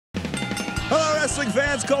wrestling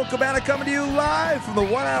fans, Colt Cabana coming to you live from the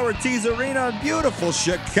 1 Hour Tees Arena in beautiful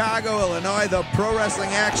Chicago, Illinois. The pro wrestling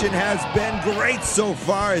action has been great so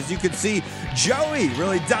far. As you can see, Joey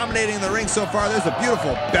really dominating the ring so far. There's a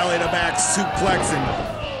beautiful belly-to-back suplex,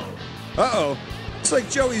 and uh-oh. Looks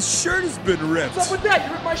like Joey's shirt has been ripped. What's up with that?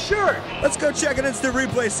 You ripped my shirt. Let's go check an instant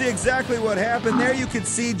replay, see exactly what happened. There you can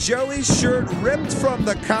see Joey's shirt ripped from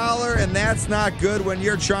the collar, and that's not good when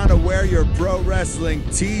you're trying to wear your Pro Wrestling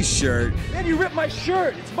T-shirt. Man, you ripped my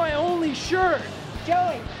shirt. It's my only shirt.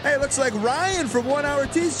 Joey. Hey, looks like Ryan from 1 Hour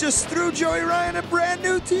Tees just threw Joey Ryan a brand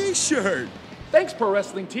new T-shirt. Thanks, Pro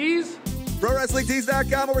Wrestling Tees.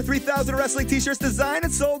 ProWrestlingTees.com, over 3,000 wrestling t-shirts designed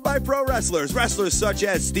and sold by pro wrestlers. Wrestlers such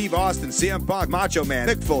as Steve Austin, CM Punk, Macho Man,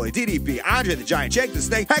 Mick Foley, DDP, Andre the Giant, Jake the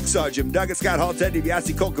Snake, Hacksaw, Jim Duggan, Scott Hall, Ted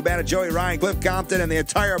DiBiase, Colt Cabana, Joey Ryan, Cliff Compton, and the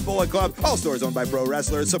entire Bullet Club. All stores owned by pro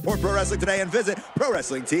wrestlers. Support pro wrestling today and visit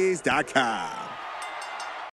ProWrestlingTees.com.